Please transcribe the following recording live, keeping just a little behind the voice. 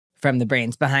From the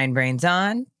brains behind Brains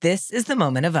On, this is the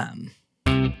Moment of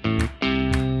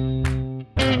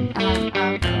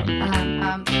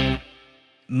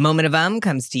Moment of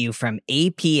comes to you from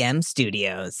APM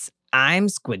Studios. I'm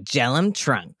Squigellum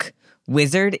Trunk,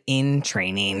 wizard in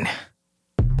training.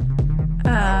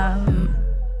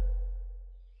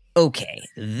 Okay,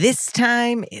 this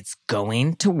time it's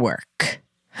going to work.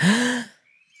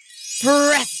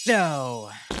 Presto!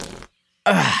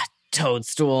 Ugh,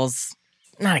 toadstools.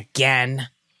 Not again.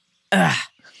 Ugh.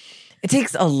 It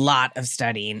takes a lot of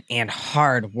studying and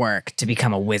hard work to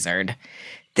become a wizard.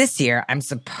 This year, I'm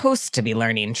supposed to be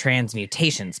learning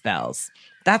transmutation spells.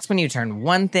 That's when you turn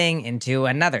one thing into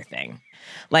another thing.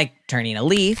 Like turning a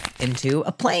leaf into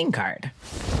a playing card.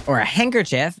 Or a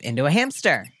handkerchief into a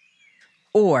hamster.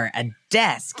 Or a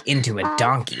desk into a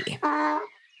donkey.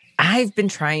 I've been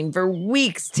trying for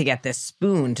weeks to get this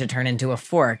spoon to turn into a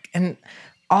fork, and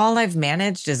all I've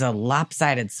managed is a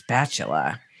lopsided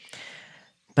spatula.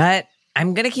 But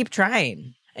I'm going to keep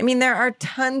trying. I mean, there are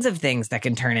tons of things that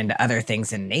can turn into other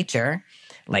things in nature,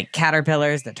 like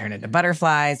caterpillars that turn into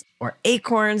butterflies, or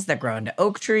acorns that grow into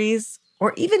oak trees,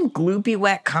 or even gloopy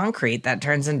wet concrete that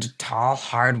turns into tall,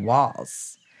 hard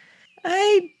walls.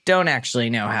 I don't actually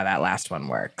know how that last one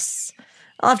works.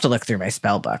 I'll have to look through my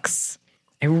spell books.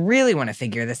 I really want to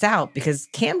figure this out because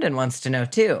Camden wants to know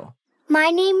too. My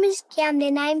name is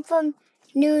Camden. I'm from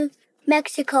New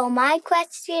Mexico. My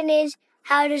question is,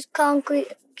 how does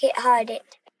concrete get hardened?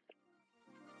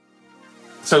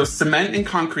 So cement and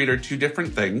concrete are two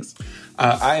different things.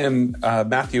 I am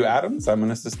Matthew Adams. I'm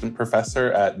an assistant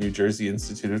professor at New Jersey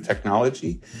Institute of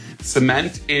Technology.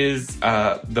 Cement is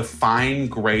the fine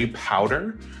gray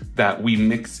powder that we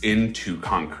mix into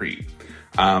concrete.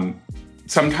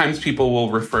 Sometimes people will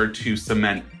refer to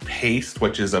cement paste,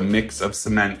 which is a mix of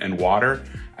cement and water,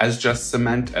 as just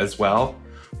cement as well.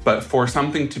 But for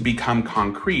something to become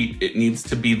concrete, it needs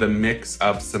to be the mix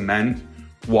of cement,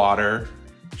 water,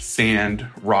 sand,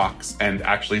 rocks, and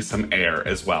actually some air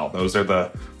as well. Those are the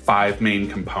 5 main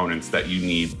components that you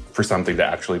need for something to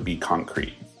actually be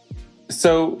concrete.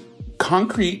 So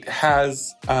concrete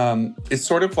is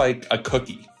sort of like a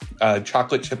cookie, a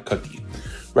chocolate chip cookie,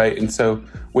 right? And so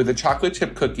with a chocolate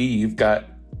chip cookie, you've got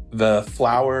the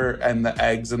flour and the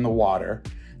eggs and the water,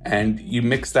 and you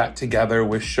mix that together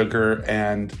with sugar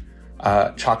and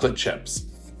chocolate chips.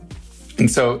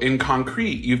 And so in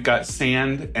concrete, you've got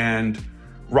sand and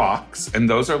rocks, and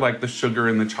those are like the sugar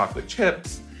and the chocolate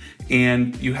chips.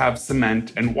 And you have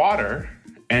cement and water,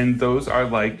 and those are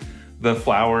like the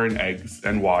flour and eggs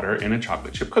and water in a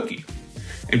chocolate chip cookie.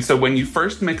 And so when you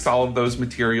first mix all of those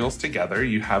materials together,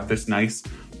 you have this nice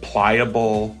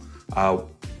pliable,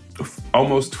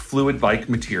 almost fluid-like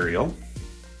material.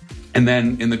 And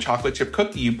then in the chocolate chip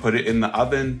cookie, you put it in the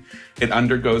oven. It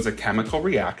undergoes a chemical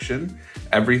reaction.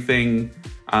 Everything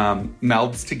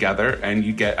melds together, and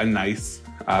you get a nice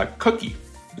cookie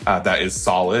that is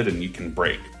solid and you can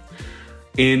break.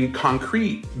 In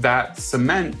concrete, that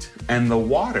cement and the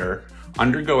water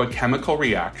undergo a chemical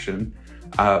reaction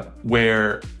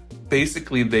where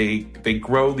basically they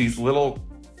grow these little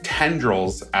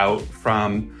tendrils out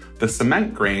from the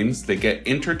cement grains. They get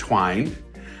intertwined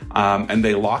and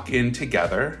they lock in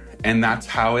together, and that's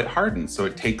how it hardens. So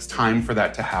it takes time for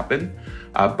that to happen.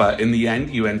 But in the end,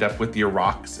 you end up with your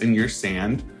rocks and your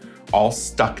sand all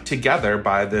stuck together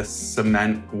by this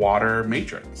cement water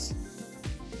matrix.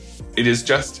 It is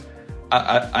just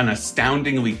an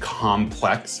astoundingly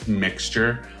complex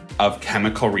mixture of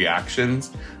chemical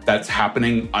reactions that's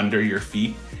happening under your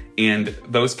feet. And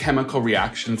those chemical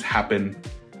reactions happen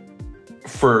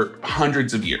for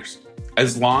hundreds of years.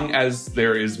 As long as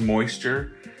there is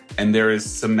moisture and there is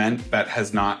cement that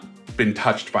has not been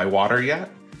touched by water yet,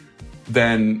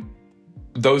 then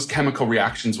those chemical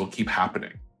reactions will keep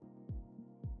happening.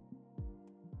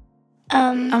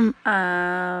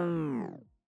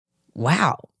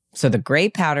 Wow. So the gray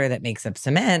powder that makes up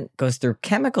cement goes through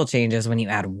chemical changes when you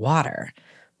add water.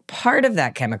 Part of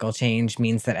that chemical change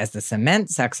means that as the cement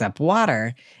sucks up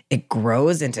water, it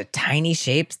grows into tiny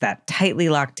shapes that tightly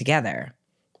lock together.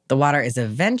 The water is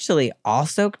eventually all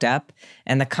soaked up,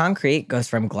 and the concrete goes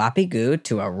from gloppy goo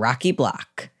to a rocky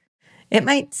block. It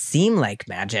might seem like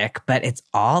magic, but it's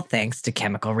all thanks to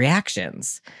chemical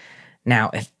reactions. Now,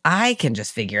 if I can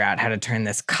just figure out how to turn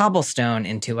this cobblestone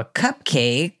into a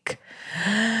cupcake,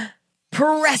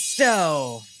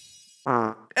 presto!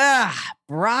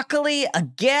 Broccoli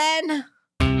again?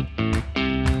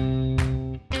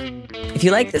 If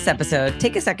you like this episode,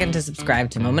 take a second to subscribe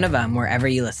to Moment of wherever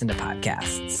you listen to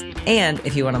podcasts. And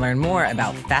if you want to learn more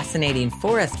about fascinating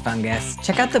forest fungus,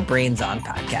 check out the Brains On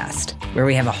podcast, where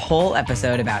we have a whole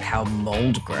episode about how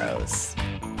mold grows.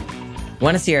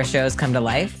 Want to see our shows come to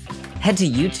life? Head to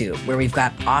YouTube, where we've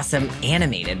got awesome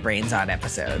animated Brains On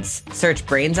episodes. Search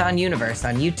Brains On Universe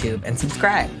on YouTube and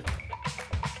subscribe.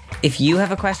 If you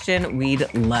have a question,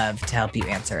 we'd love to help you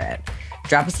answer it.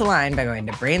 Drop us a line by going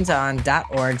to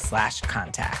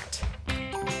brainson.org/contact.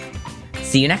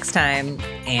 See you next time,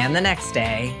 and the next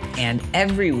day, and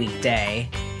every weekday.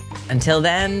 Until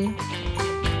then,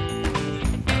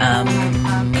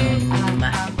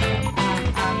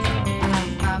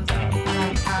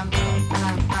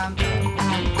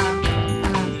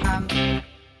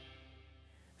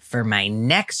 For my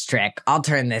next trick, I'll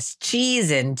turn this cheese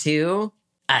into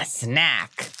a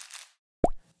snack.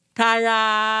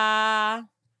 Ta-da!